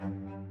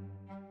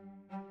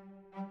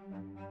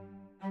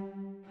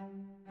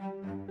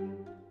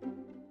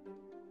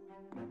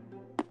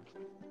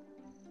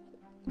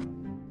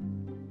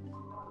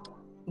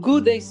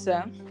Good day,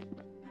 sir.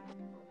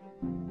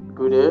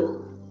 Good day.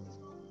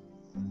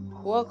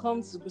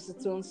 Welcome to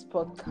Gusitone's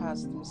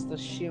podcast, Mr.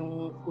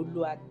 Sheun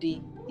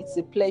Oluade. It's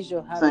a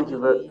pleasure having Thank you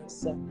you very, here,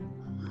 sir.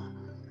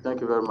 thank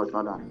you very much,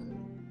 madam.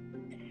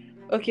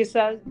 Okay,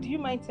 sir, do you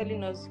mind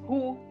telling us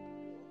who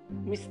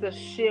Mr.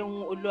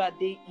 Sheun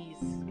Oluade is?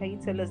 Can you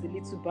tell us a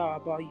little bit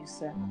about you,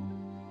 sir?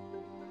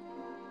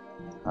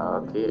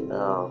 Okay.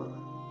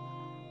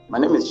 My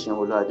name is Shin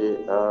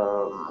Olade.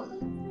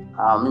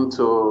 I'm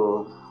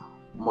into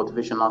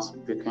motivational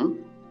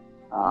speaking.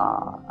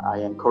 I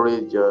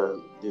encourage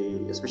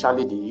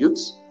especially the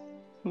youths,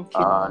 Okay.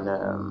 and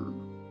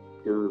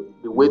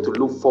the way to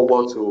look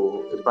forward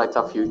to a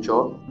brighter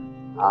future.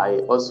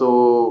 I'm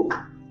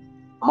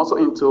also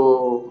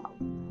into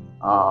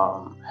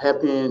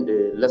helping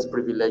the less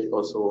privileged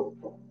also,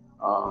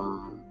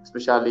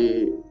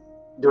 especially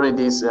during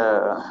this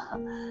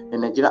the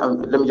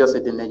Nigerian. Let me just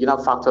say the Nigerian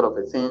factor of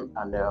a thing,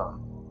 and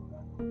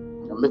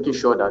making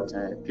sure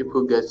that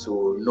people get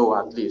to know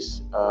at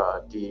least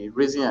the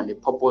reason and the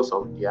purpose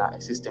of their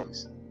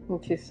existence.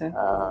 Okay, sir.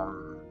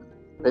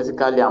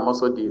 Basically, I'm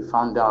also the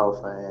founder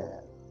of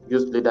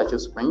Youth Leadership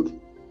Spring,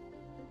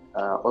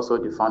 also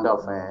the founder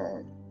of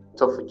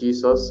Talk for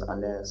Jesus,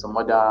 and some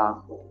other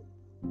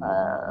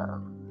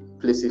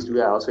places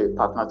where I also a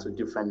partner to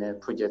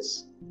different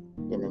projects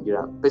in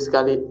Nigeria.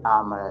 Basically,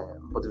 I'm a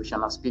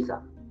motivational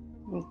speaker.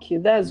 Okay,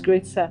 that's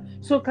great, sir.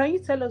 So, can you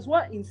tell us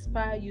what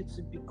inspired you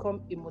to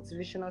become a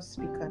motivational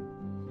speaker?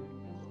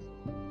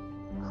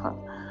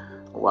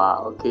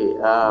 Wow. Okay.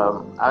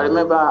 I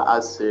remember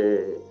as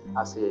a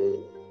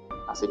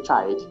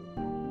child,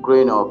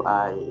 growing up,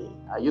 I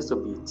used to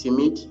be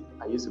timid.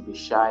 I used to be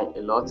shy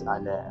a lot,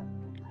 and I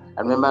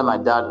remember my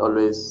dad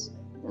always,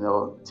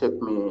 take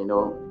me,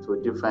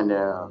 to different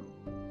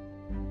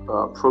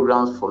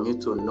programs for me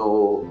to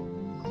know,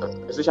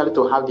 especially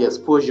to have the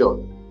exposure,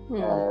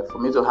 for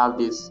me to have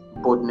this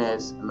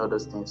boldness and all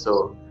those things.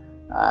 So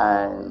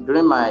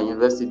during my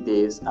university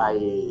days,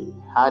 I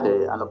had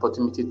an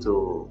opportunity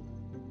to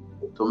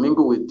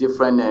mingle with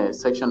different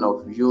section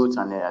of youth,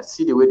 and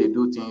see the way they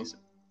do things.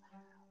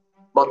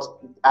 But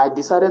I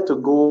decided to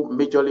go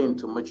majorly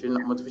into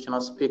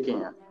motivational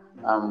speaking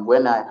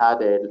when I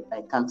had an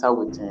encounter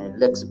with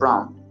Lex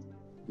Brown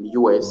in the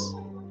US.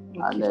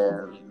 Okay. And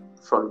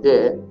from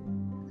there,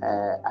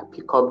 I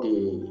pick up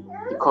the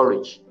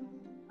courage,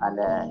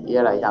 and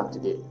here I am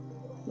today.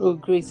 Oh,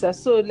 great, sir.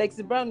 So,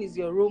 Lex Brown is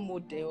your role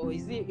model, or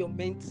is he your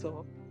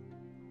mentor?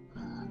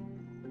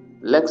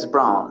 Lex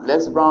Brown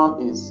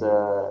is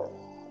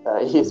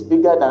he's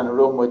bigger than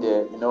role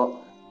model.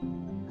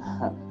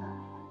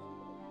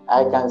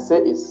 I can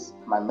say he's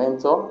my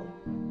mentor.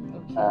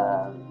 Okay.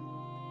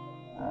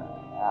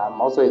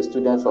 I'm also a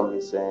student from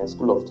his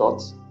School of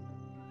Thoughts,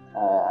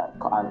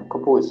 and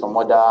coupled with some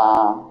other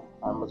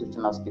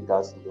motivational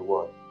speakers in the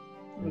world.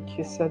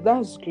 Okay, sir,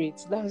 that's great.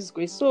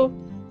 So,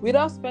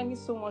 without spending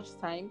so much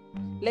time,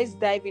 let's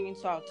dive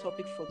into our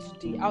topic for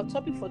today. Our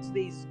topic for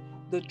today is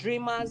the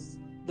dreamers,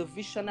 the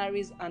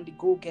visionaries, and the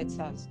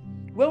go-getters.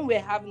 When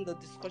we're having the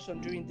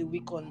discussion during the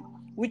week on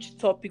which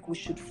topic we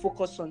should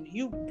focus on,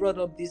 you brought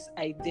up this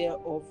idea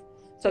of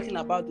talking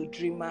about the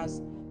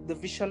dreamers, the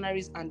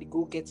visionaries, and the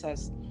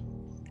go-getters.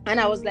 And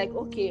I was like,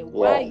 okay,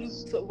 why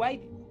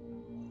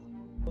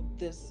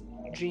this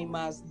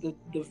dreamers, the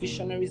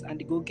visionaries, and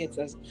the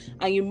go-getters?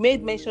 And you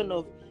made mention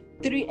of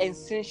three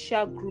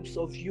essential groups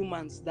of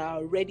humans that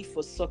are ready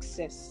for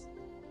success,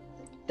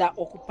 that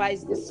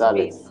occupies the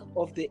space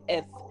of the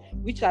earth,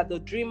 which are the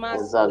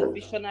dreamers, the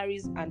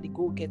visionaries, and the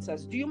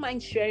go-getters. Do you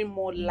mind sharing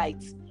more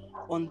light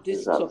on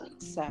this topic,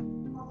 sir?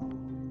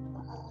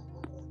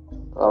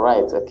 All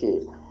right.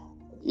 Okay.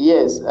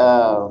 Yes,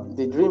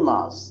 the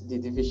dreamers, the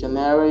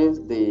visionaries,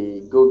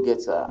 the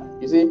go-getter.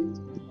 You see,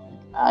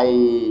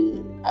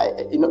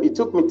 it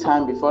took me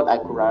time before I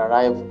could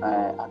arrive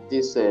at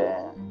these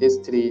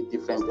three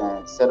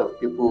different set of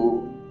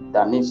people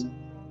that need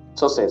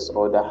success,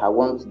 or that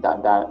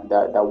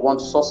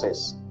want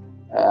success.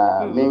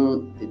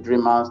 Meaning the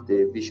dreamers,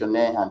 the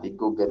visionary, and the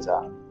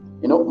go-getter.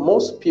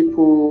 Most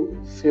people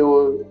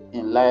fail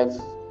in life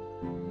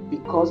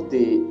because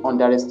they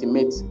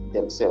underestimate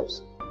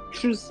themselves.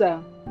 True,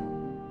 sir.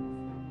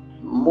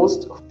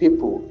 Most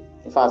people,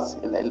 in fact,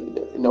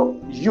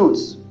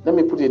 youths, let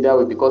me put it that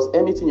way, because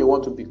anything you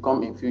want to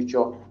become in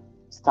future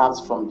starts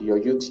from your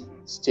youth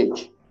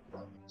stage.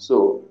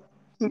 So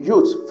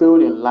youth fail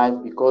in life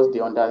because they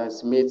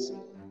underestimate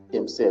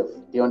themselves.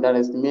 They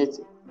underestimate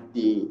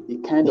the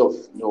kind of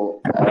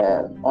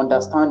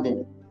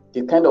understanding,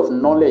 the kind of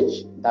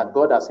knowledge that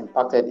God has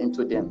imparted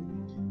into them.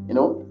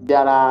 There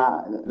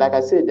are, like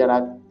I said, there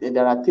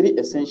are three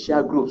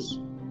essential groups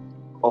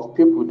of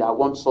people that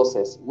want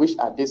success, which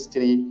are these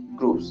three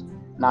groups.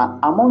 Now,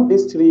 among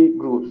these three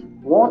groups,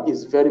 one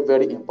is very,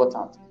 very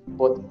important.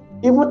 But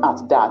even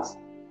at that,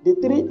 the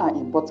three are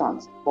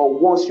important.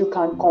 But once you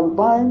can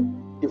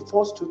combine the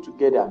first two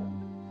together,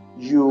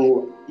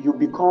 you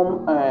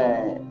become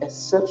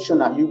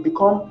exceptional. You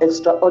become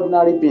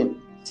extraordinary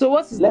being. So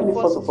what is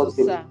the first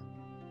two, sir?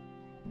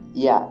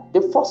 Yeah,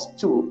 the first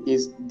two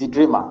is the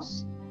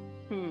dreamers.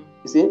 Hmm.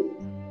 You see,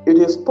 it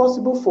is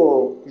possible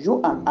for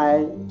you and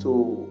I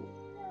to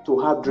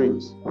have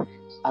dreams.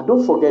 And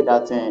don't forget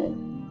that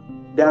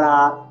there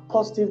are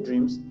positive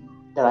dreams,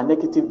 there are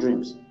negative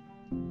dreams.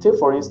 Take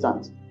for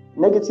instance,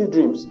 negative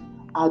dreams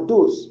are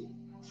those,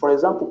 for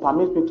example,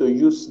 permit me to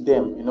use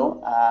them.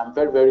 I'm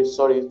very, very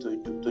sorry to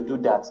do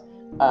that.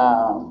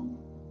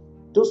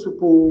 Those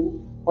people,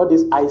 all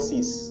these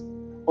ISIS,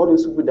 all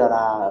these people that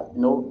are,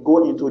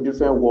 go into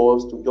different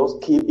wars to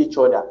just kill each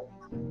other,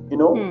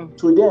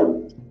 to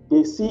them,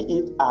 they see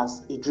it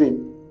as a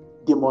dream.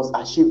 They must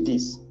achieve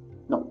this.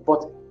 No,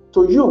 but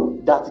to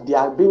you that they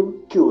are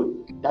being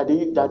killed, that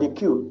they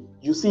kill,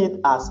 you see it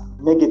as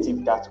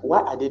negative. That why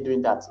are they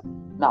doing that?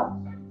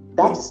 Now,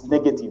 that is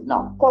negative.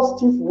 Now,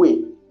 positive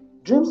way.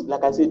 Dreams,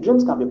 like I said,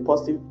 dreams can be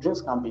positive,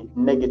 dreams can be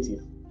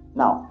negative.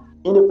 Now,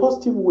 in a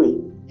positive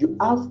way, you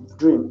have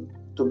dream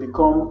to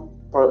become,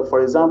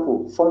 for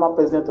example, former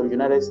president of the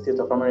United States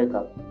of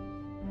America.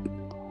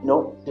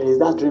 There is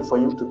that dream for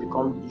him to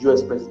become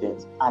US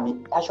president, and he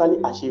actually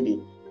achieved it.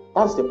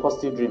 That's the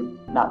positive dream.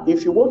 Now,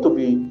 if you want to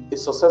be a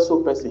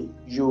successful person,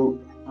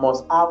 you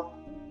must have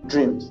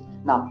dreams.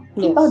 Now,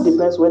 It all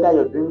depends whether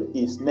your dream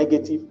is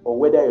negative or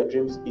whether your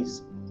dream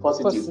is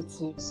positive.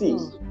 See,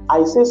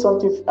 I say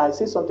something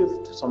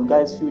to some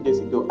guys a few days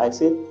ago. I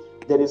say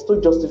there is no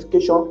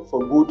justification for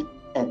good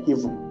and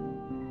evil,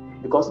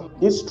 because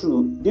these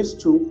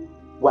two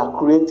were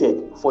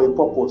created for a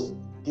purpose,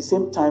 the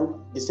same time,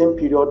 the same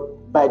period,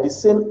 by the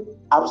same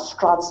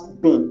abstract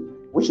being,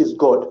 which is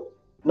God.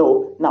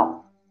 No,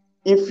 now,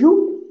 if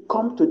you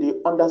come to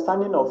the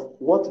understanding of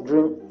what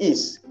dream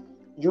is,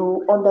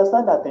 you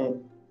understand that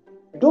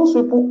those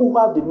people who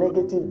have the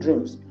negative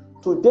dreams,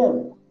 to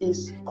them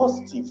is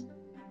positive.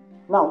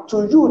 Now,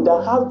 to you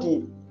that have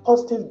the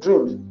positive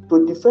dreams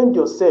to defend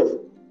yourself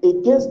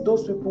against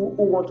those people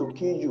who want to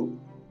kill you,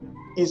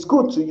 is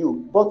good to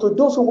you. But to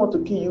those who want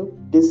to kill you,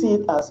 they see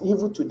it as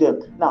evil to them.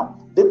 Now,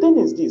 the thing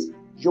is this: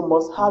 you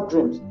must have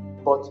dreams,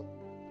 but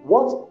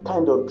what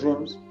kind of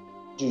dreams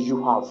do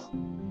you have?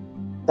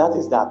 That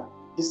is that.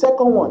 The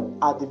second one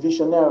are the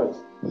visionaries.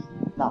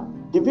 Now,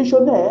 the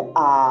visionaries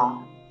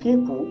are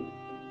people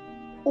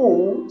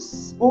who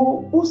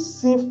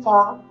see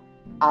far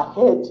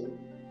ahead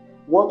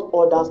what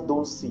others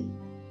don't see.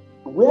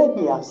 Where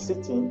they are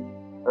sitting,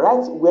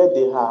 right where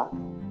they are,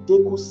 they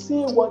could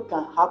see what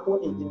can happen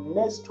in the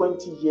next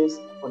 20 years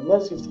or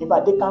next 50 years.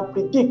 But they can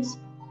predict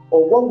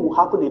or what will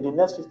happen in the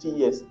next 50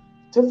 years.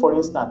 Take for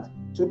instance,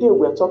 today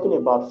we're talking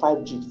about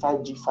 5G.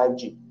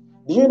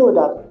 Do you know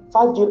that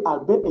 5G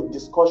has been in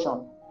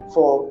discussion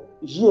for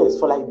years,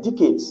 for like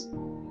decades?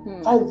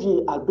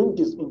 5G has been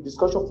in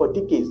discussion for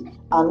decades,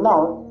 and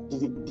now the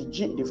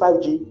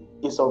 5G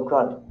is on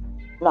ground.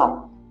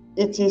 Now,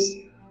 it is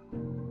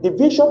the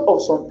vision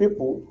of some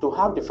people to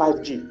have the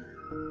 5G.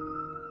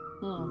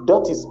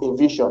 That is a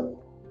vision,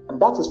 and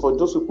that is for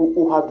those people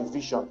who have the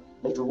vision.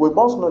 We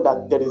must know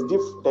that there is a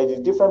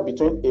difference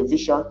between a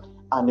vision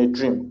and a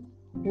dream.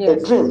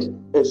 Yes. A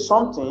dream is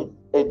something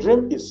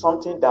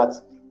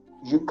that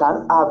you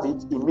can have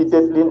it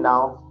immediately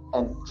now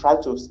and try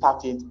to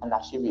start it and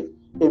achieve it.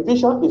 A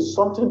vision is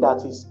something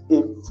that is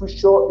it's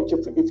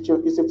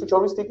a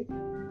futuristic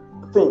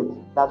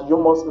thing that you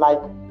must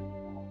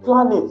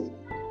plan it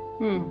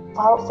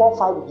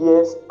 4-5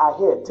 years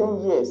ahead,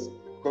 10 years.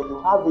 Then you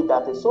have it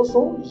that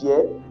so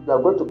year you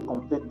are going to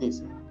complete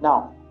this.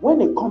 Now,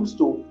 when it comes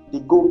to the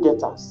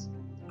go-getters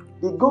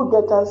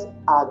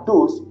are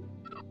those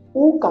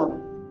who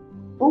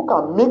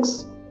can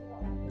mix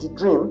the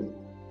dream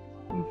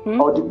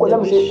or the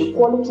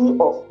quality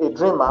of a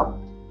dreamer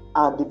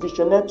and the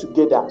visionary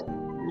together.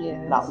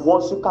 Yes. Now,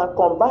 once you can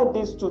combine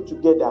these two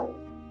together,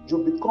 you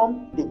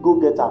become a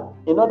go-getter.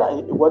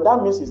 What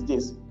that means is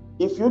this: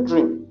 if you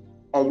dream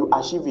and you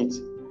achieve it,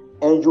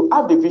 and you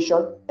have the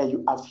vision and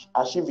you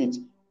achieve it,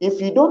 if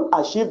you don't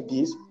achieve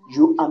this,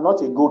 you are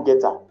not a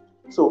go-getter.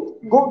 So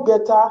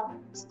go-getter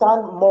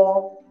stand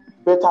more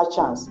better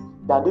chance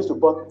than this.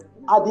 But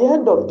at the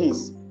end of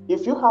this,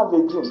 if you have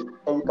a dream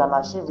and you can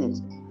achieve it,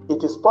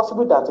 it is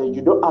possible that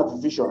you don't have a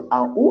vision.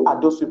 And who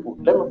are those people?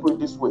 Let me put it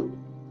this way.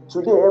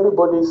 Today,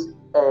 everybody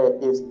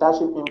is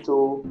dashing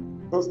into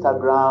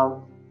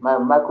Instagram,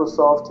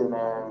 Microsoft,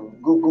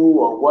 and Google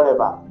or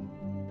whatever.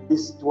 It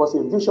was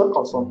a vision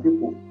of some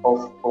people,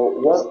 of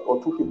one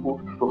or two people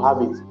to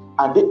have it,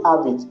 and they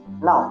have it.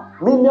 Now,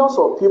 millions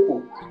of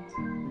people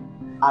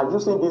are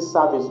using these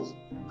services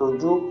to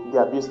do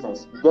their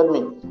business. You get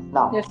me?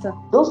 Now, yes, sir.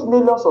 Those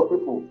millions of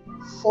people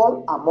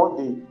fall among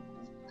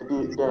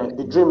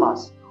the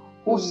dreamers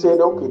who said,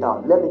 okay,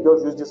 now let me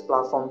just use this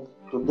platform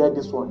to get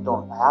this one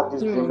done. I have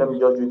this dream, let me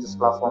just use this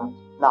platform.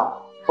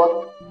 Now,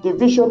 but the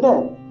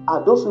visionary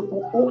are those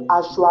people who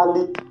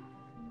actually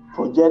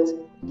project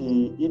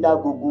the either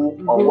Google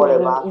or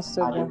whatever,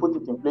 and they put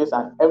it in place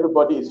and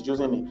everybody is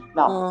using it.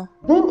 Now,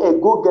 being a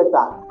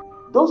go-getter,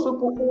 those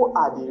people who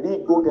are the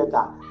real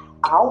go-getter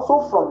are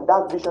also from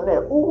that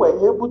visionary who were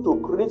able to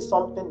create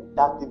something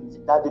that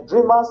the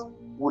dreamers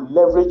will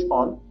leverage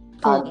on,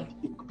 and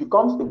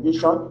becomes a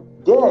vision,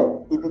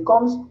 then it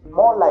becomes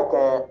more like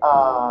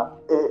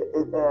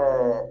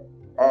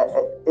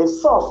a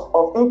source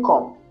of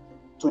income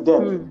to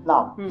them.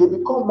 Now they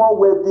become more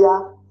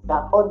wealthier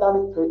than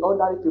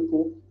ordinary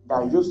people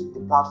that use the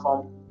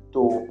platform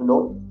to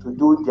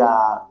do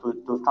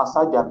to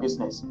transact their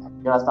business.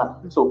 You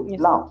understand? So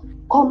now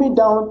coming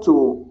down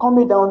to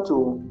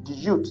the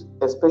youth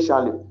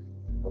especially,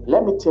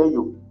 let me tell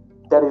you,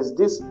 there is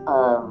this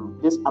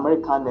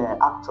American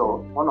actor,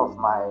 one of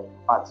my,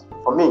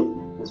 for me,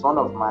 is one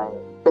of my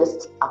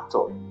best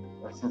actor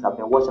since I've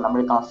been watching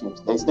American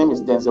films. His name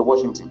is Denzel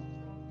Washington.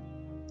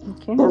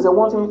 Okay. Denzel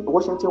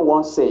Washington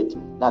once said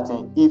that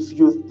if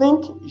you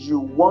think you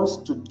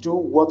want to do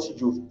what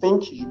you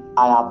think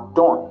I have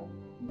done,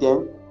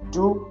 then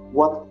do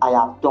what I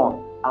have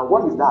done. And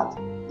what is that?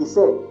 He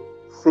said,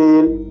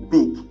 fail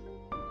big.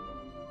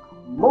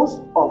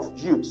 Most of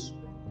youth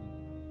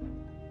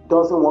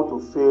doesn't want to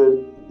fail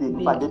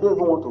big, but they don't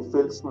even want to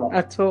fail small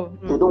at all.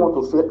 They don't want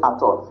to fail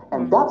at all.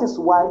 And that is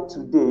why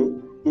today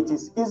it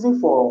is easy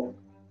for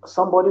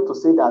somebody to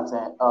say that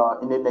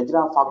in a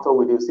Nigerian factory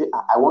where they say,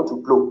 I want to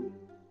blow.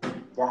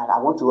 Yeah, I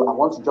want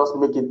to just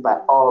make it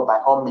by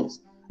all means.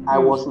 I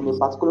was in a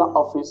particular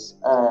office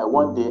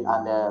one day,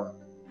 and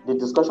the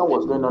discussion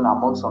was going on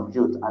among some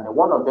youth, and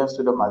one of them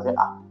stood up and said,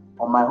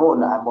 on my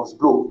own, I must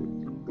blow.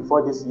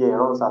 Before this year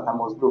runs out, I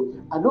must blow.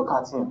 I look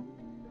at him.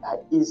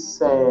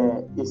 He's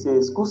a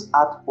school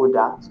start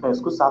holder.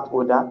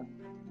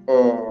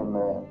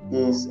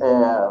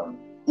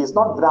 He's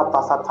not that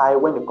versatile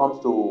when it comes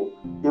to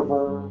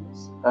even.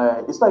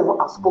 It's not even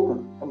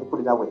outspoken. Let me put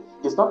it that way.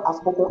 It's not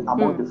outspoken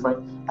among the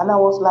friends. And I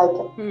was like,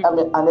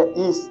 and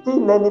he's still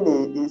learning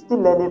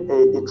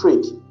a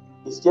trade.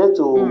 It's yet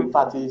to. In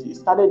fact, he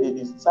started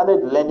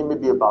learning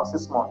maybe about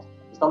 6 months.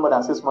 It's not more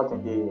than 6 months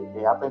in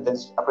the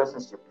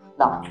apprenticeship.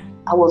 Now,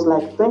 I was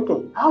like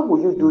thinking, how will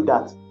you do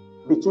that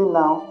between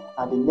now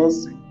and the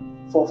next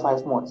 4 or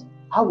 5 months?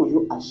 How will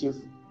you achieve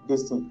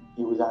this thing?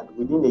 That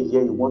within a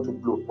year you want to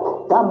blow.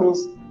 That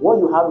means what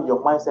you have in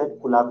your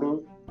mindset could have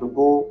been to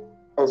go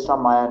extra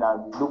mile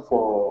and look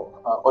for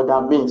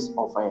other means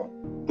of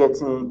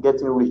getting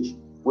rich,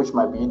 which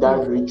might be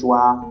either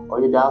ritual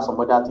or either some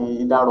other thing,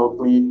 either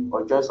robbery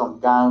or join some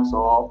gangs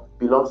or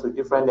belongs to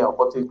different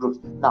occultic groups.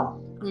 Now,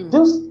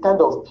 this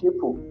kind of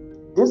people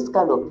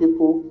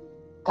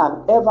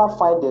can ever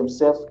find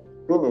themselves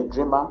being a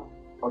dreamer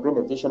or being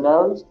a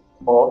visionary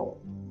or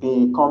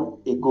become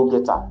a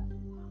go-getter.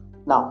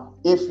 Now,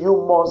 if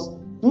you must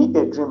be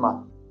a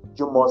dreamer,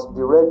 you must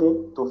be ready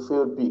to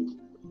fail big.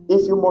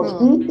 If you must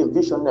be a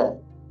visionary,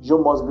 you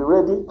must be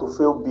ready to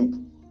fail big.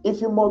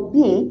 If you must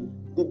be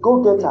the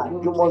go-getter,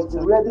 you must be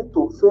ready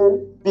to fail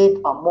big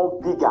and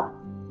more bigger.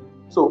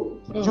 So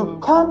you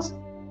can't,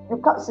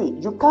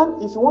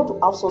 if you want to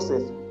have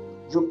success,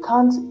 you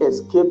can't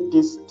escape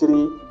these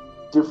 3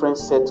 different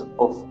sets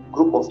of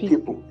group of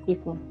people.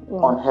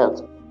 On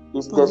earth.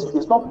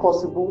 It's not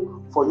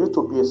possible for you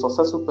to be a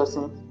successful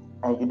person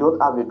and you don't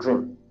have a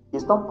dream.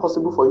 It's not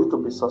possible for you to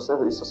be a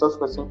successful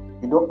person,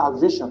 you don't have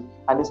vision.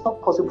 And it's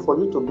not possible for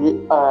you to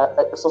be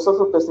a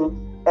successful person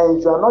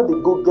and you are not the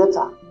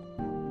go-getter.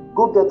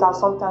 Go-getter,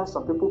 sometimes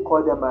some people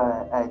call them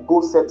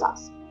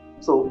go-setters.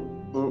 So,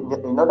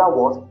 in other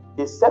words,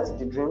 they set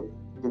the dream,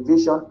 the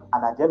vision,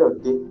 and at the end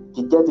of the day,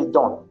 they get it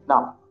done.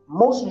 Now,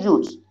 most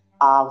youths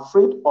are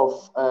afraid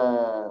of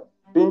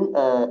being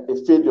a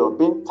failure,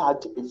 being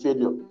tagged a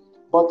failure.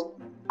 But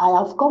I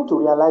have come to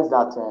realize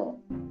that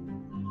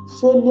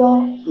failure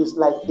is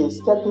like a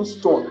stepping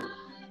stone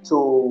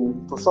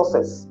to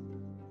success.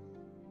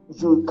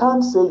 You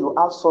can't say you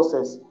have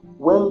success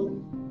when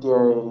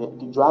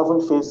you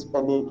haven't faced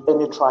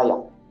any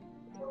trial.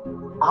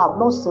 I have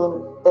not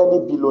seen any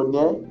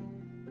billionaire.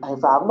 In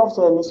fact, I have not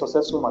seen any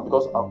successful man,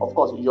 because of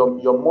course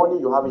your money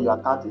you have in your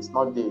account is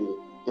not the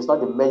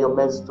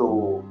measurements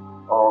to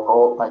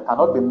or it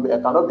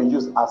cannot be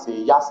used as a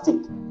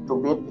yardstick to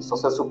be a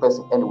successful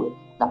person anyway.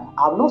 Now,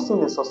 I have not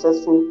seen a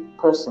successful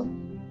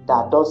person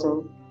that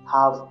doesn't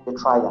have a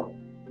trial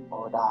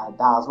or that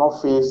has not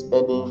faced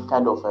any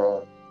kind of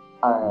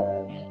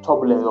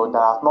turbulence or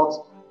that has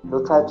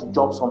not tried to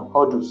jump some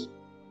hurdles.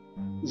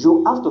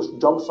 You have to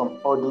jump some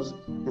hurdles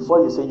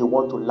before you say you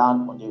want to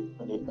land on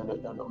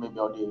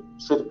the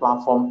straight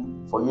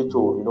platform for you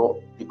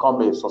to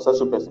become a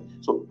successful person.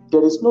 So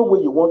there is no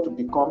way you want to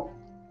become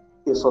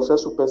a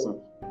successful person.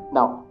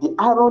 Now, the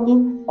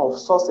irony of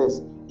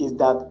success is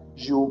that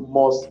you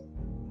must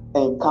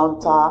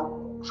encounter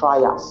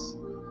trials.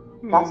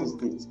 That is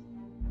it.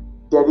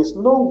 There is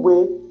no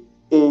way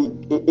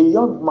a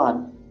young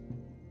man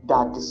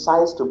that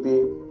decides to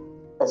be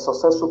a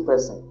successful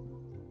person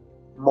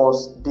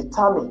must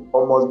determine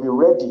or must be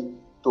ready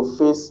to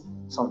face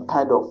some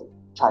kind of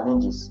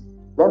challenges.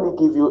 Let me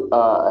give you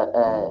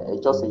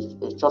just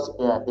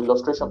an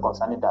illustration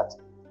concerning that.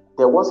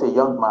 There was a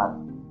young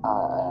man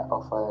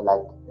of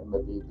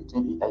maybe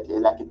between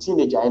like a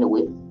teenager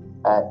anyway.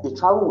 He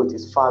traveled with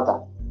his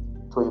father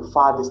to a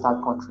far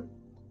distant country,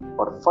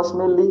 but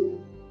fortunately,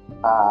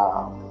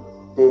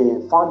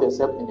 they found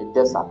themselves in the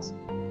desert,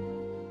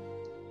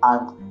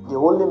 and the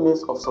only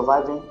means of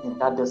surviving in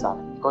that desert,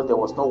 because there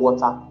was no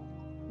water,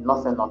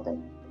 nothing.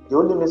 The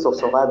only means of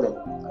surviving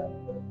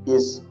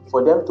is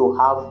for them to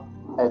have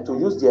to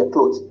use their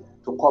clothes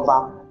to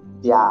cover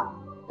their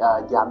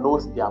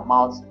nose, their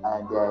mouth,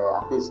 and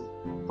at least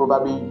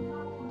probably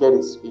get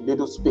a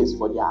little space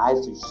for their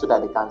eyes so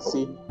that they can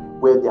see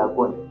where they are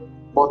going.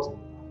 But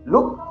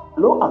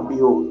lo and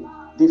behold,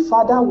 the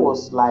father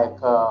was like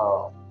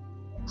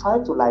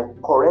trying to like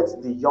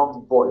correct the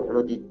young boy,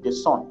 the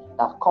son,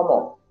 that come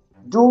on,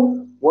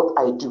 do what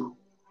I do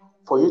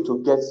for us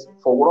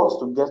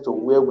to get to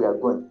where we are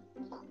going.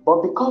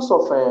 But because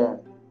of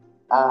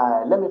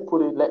let me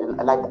put it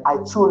like I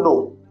too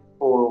know,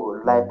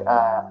 or like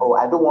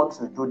I don't want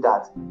to do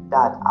that.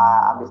 That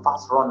I'm a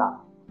fast runner.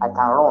 I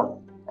can run.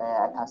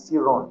 I can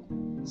still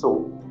run.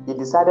 So he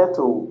decided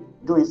to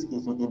do it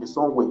in his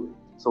own way.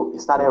 So he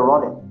started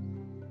running.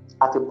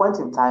 At a point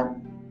in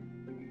time,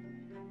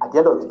 at the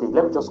end of the day,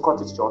 let me just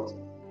cut it short.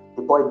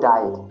 The boy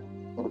died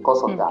in the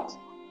course of that,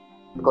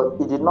 because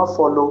he did not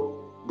follow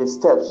the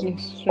steps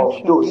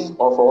of those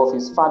of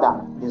his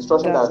father, the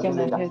instruction that was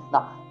given.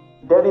 Now,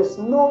 there is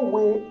no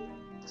way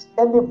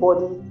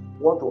anybody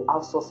want to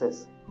have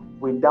success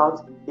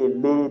without a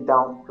laid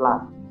down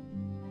plan.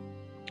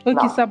 Okay,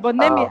 now, sir, but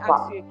let me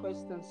ask you a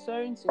question.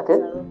 Sorry to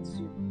interrupt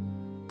you.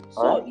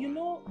 So, right.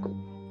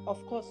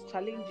 Of course,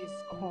 challenges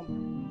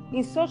come.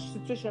 In such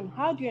situation,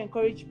 how do you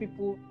encourage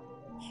people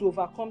to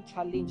overcome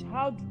challenge?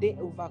 How do they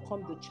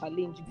overcome the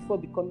challenge before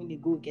becoming a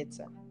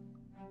go-getter?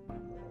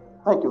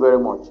 Thank you very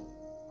much.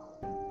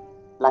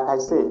 Like I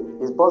said,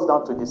 it boils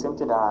down to the same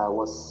thing that I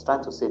was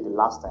trying to say the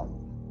last time.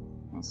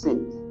 See,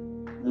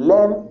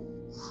 learn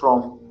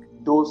from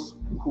those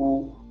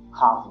who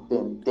have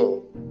been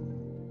there.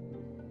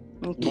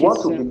 Okay, you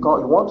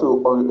want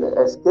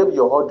to escape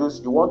your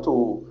hurdles. You want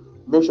to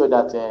make sure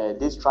that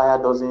this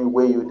trial doesn't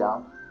weigh you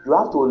down. You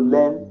have to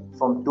learn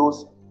from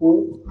those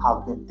who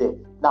have been there.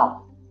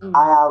 Now,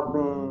 I have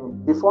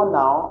been before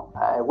now.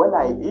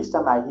 Each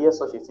time I hear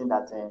such a thing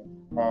that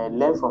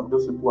learn from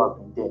those who have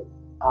been there.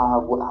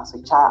 As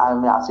a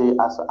child,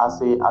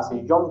 as a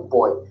young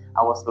boy,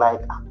 I was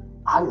like,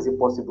 how is it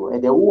possible?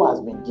 And then who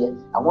has been there?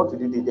 I want to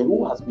do this. Then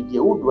who has been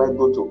there? Who do I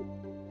go to?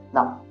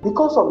 Now,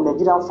 because of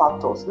Nigerian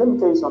factors, let me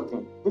tell you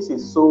something. This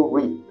is so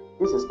real.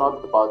 This is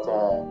not about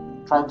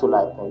trying to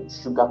like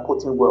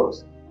sugarcoating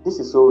words. This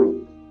is so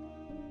real.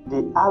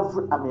 An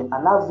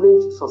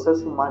average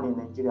successful man in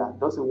Nigeria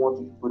doesn't want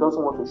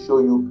to show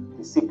you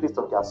the secrets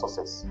of their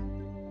success.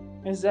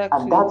 Exactly.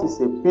 And that is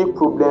a big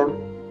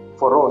problem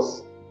for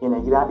us in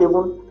Nigeria,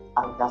 even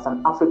as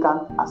an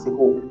African as a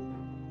whole.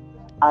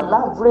 An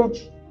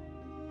average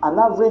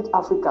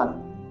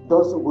African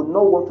would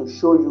not want to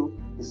show you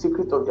the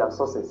secret of their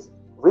success.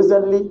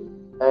 Recently,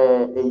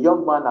 a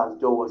young man has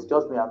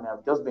just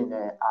been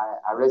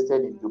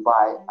arrested in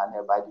Dubai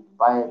and by the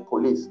Dubai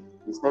police.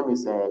 His name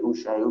is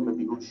Ushi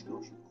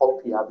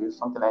Poppy,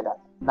 something like that.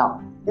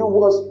 Now, he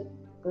was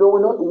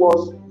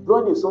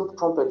blowing his own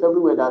trumpet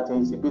everywhere that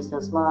he's a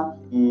businessman,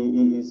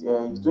 he's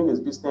doing his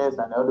business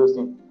and all those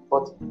things.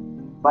 But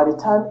by the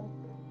time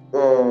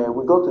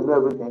we got to know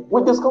everything,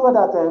 we discovered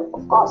that,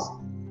 of course,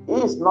 he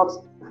is not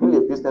really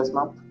a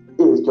businessman.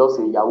 He is just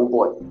a Yahoo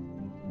boy.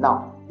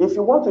 Now, if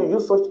you want to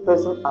use such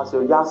person as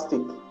your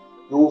yardstick,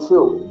 you will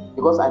fail,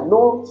 because I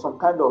know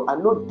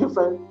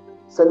different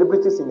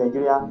celebrities in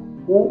Nigeria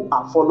who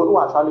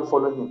actually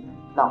follow him.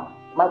 Now,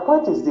 my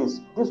point is this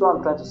is what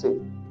I'm trying to say.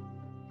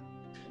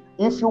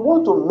 If you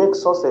want to make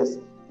success,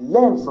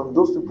 learn from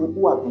those people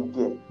who have been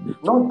there,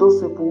 not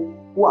those people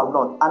who have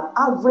not. An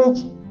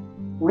average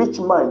rich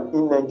man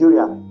in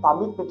Nigeria,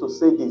 permit me to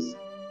say this,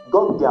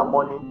 got their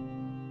money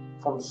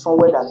from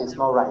somewhere that is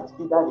not right,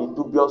 either in a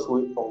dubious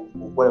way or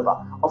whatever.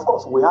 Of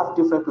course, we have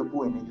different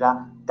people in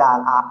Nigeria that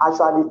are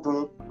actually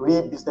doing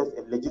real business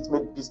and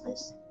legitimate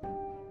business.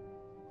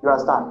 You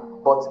understand?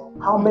 But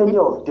how many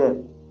of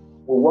them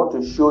will want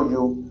to show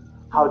you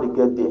how they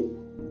get there?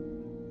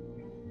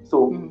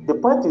 So the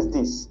point is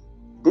this.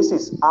 This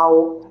is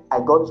how I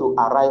got to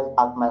arrive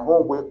at my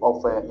own way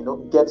of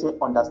getting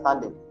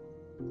understanding.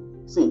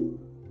 See,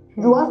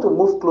 you have to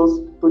move close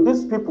to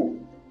these people.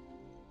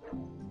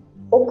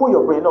 Open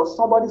your brain.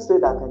 Somebody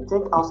said that and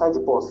think outside the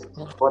box.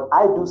 But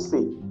I do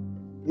say,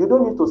 you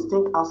don't need to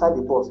think outside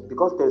the box,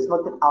 because there's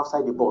nothing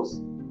outside the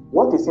box.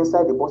 What is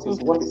inside the box is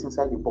what is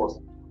inside the box.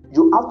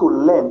 You have to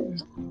learn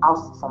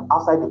from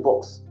outside the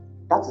box.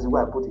 That is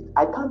where I put it.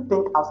 I can't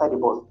think outside the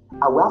box.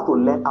 I will have to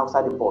learn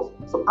outside the box.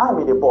 So I'm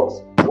in the box.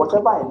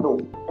 Whatever I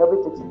know,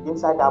 everything is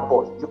inside that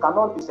box. You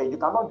cannot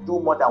do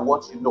more than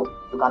what you know.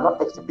 You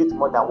cannot exhibit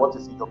more than what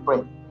is in your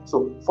brain.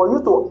 So for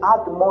you to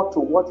add more to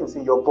what is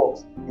in your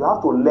box, you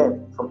have to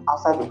learn from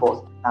outside the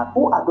box. And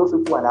who are those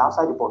people that are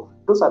outside the box?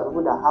 Those are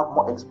people that have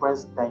more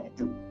experience than you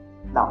do.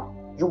 Now,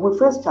 you will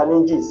face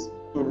challenges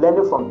in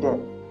learning from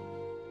them.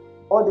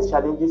 All these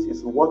challenges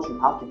is what you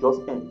have to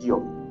just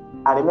endure.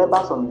 I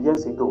remember some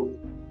years ago,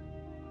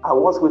 I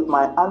was with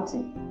my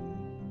auntie.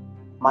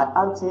 My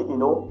auntie,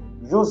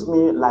 used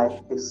me like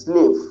a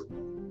slave.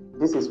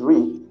 This is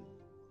real.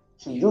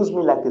 She used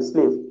me like a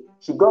slave.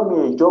 She got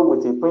me a job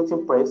with a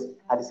printing press.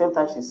 At the same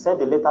time, she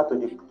sent a letter to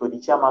the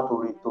chairman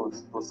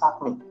to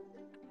sack me.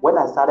 When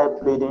I started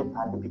pleading,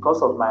 and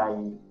because of my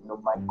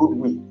my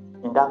goodwill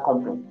in that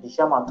company, the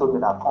chairman told me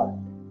that,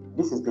 come,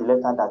 this is the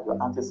letter that your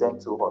auntie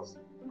sent to us,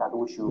 that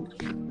we should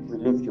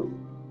relieve you.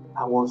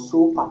 I was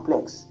so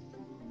perplexed.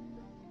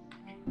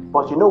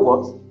 But you know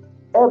what?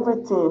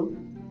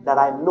 Everything that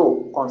I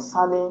know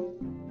concerning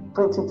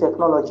printing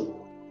technology,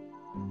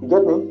 you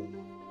get me?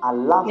 I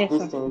learned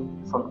this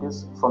thing from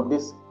this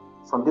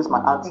my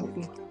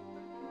auntie.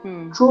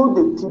 Through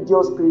the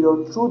tedious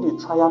period, through the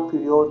trial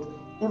period,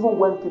 even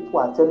when people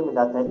are telling me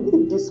that I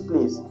leave this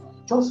place,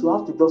 you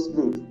have to just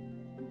leave.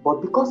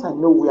 But because I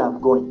know where I'm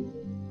going,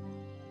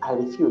 I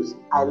refuse.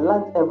 I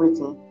learned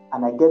everything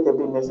and I get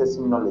every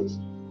necessary knowledge.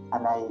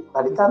 And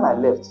by the time I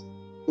left,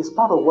 it's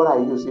part of what I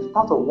use. It's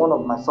part of one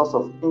of my source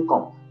of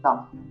income.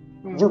 Now,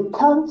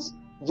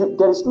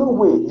 there is no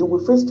way you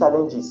will face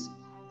challenges,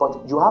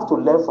 but you have to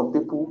learn from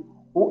people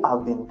who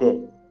have been there.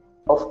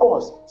 Of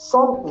course,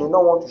 some may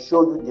not want to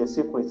show you their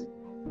secret.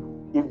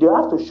 If they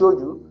have to show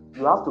you,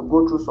 you have to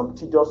go through some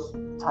tedious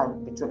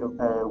time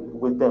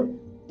with them.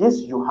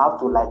 This you have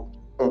to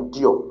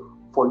endure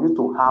for you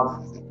to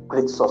have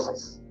great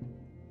success.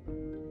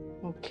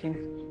 Okay,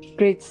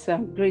 great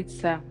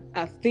sir.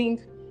 I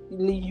think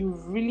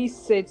you've really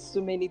said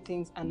so many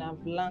things and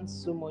I've learned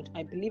so much.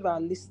 I believe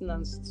our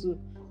listeners too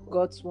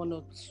got one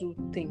or two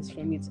things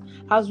from it.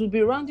 As we'll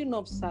be rounding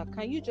up, sir,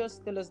 can you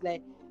just tell us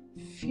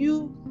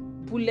few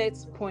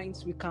bullet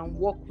points we can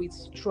work with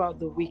throughout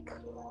the week?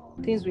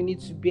 Things we need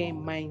to bear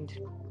in mind.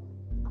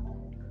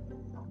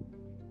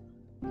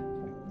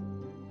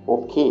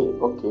 Okay.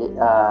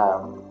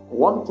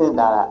 One thing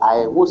that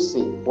I would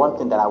say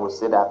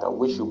that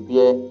we should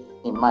bear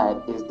in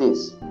mind is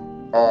this.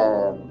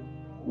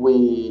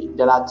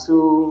 There are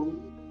two.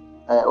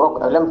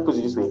 Let me put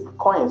it this way: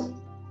 coins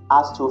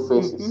has two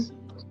faces.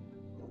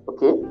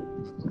 Okay,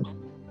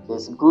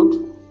 there's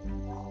good,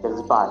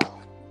 there's bad.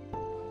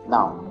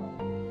 Now,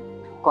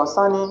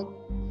 concerning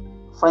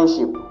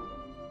friendship,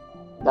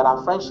 there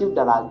are friendships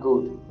that are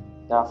good.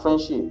 There are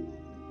friendships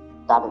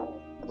that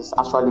is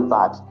actually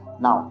bad.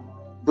 Now,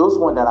 those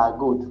ones that are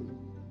good,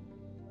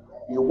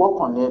 you work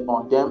on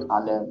them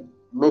and then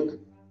make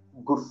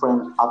good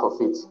friends out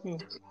of it.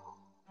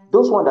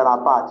 Those ones that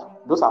are bad,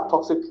 those are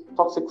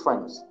toxic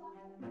friends.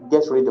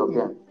 Get rid of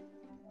them.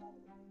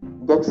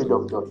 Get rid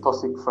of your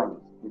toxic friends.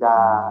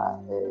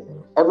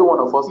 Every one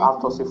of us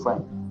have toxic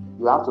friends.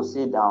 You have to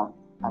sit down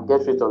and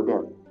get rid of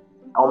them.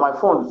 On my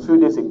phone a few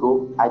days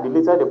ago, I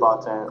deleted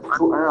about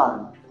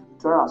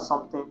 200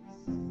 something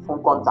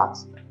phone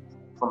contacts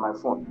from my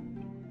phone.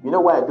 You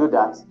know why I do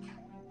that?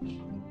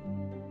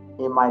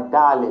 In my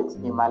dialect,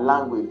 in my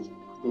language,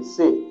 they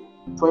say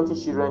 20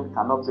 children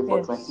cannot play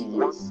for 20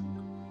 years.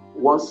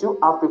 Once you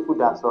have people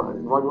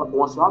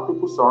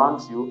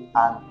surround you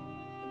and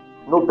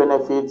no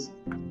benefits,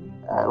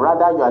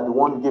 rather you are the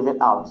one giving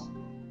out,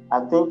 I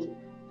think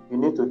you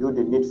need to do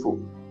the needful.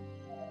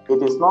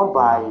 It is not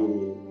by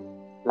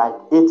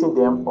hating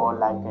them or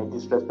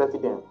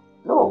disrespecting them.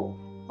 No,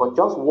 but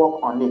just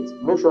work on it.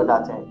 Make sure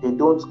that they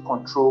don't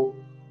control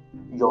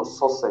your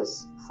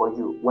success for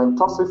you. When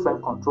toxic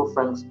friends control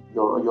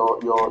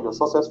your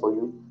success for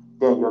you,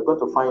 then you're going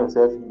to find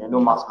yourself in a no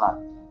man's land.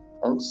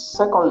 And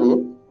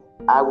secondly,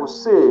 I would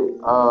say,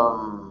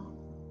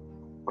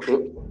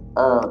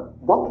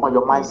 work on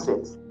your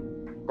mindset.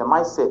 The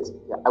mindset,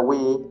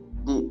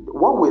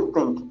 what we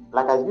think,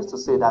 like I used to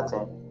say that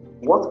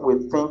what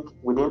we think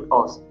within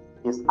us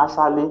is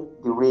actually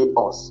the real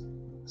us.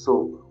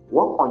 So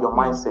work on your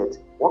mindset.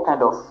 What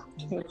kind of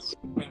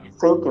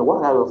thinking,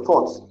 what kind of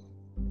thoughts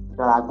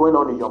that are going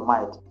on in your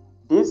mind?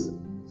 This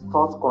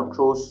thought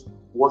controls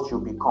what you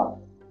become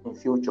in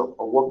future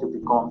or what you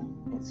become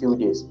in few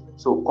days.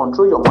 So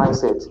control your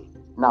mindset.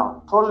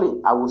 Now,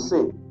 thirdly, I would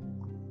say,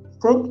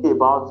 think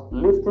about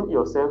lifting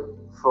yourself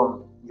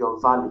from your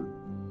valley.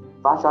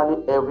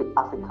 Virtually every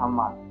African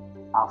man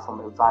are from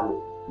a valley.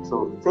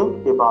 So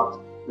think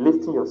about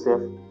lifting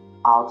yourself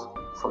out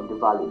from the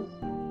valley.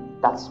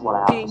 That's what I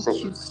have to say.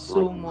 Thank you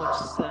so much,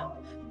 sir.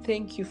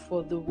 Thank you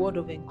for the word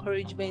of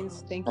encouragement.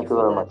 Thank you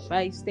for the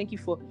advice. Thank you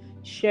for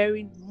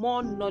sharing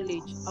more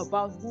knowledge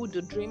about who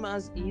the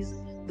Dreamers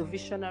is, the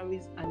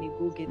Visionaries, and a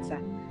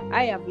go-getter.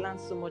 I have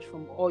learned so much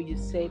from all you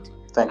said.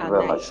 Thank you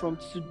very much. From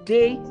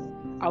today,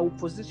 I will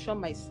position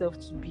myself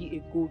to be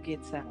a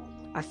go-getter.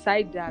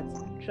 Aside that,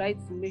 try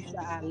to make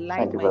sure I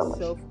align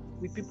myself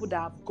with people that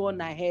have gone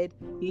ahead,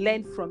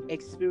 learn from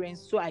experience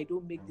so I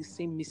don't make the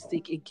same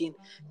mistake again.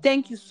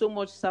 Thank you so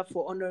much, sir,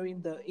 for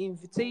honoring the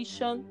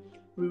invitation.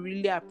 We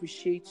really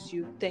appreciate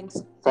you.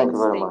 Thanks,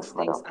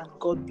 and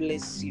God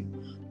bless you.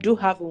 Do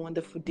have a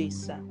wonderful day,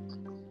 sir.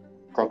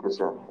 Thank you,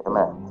 sir.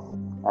 Amen.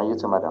 And you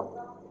too, madam.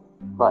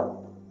 Bye.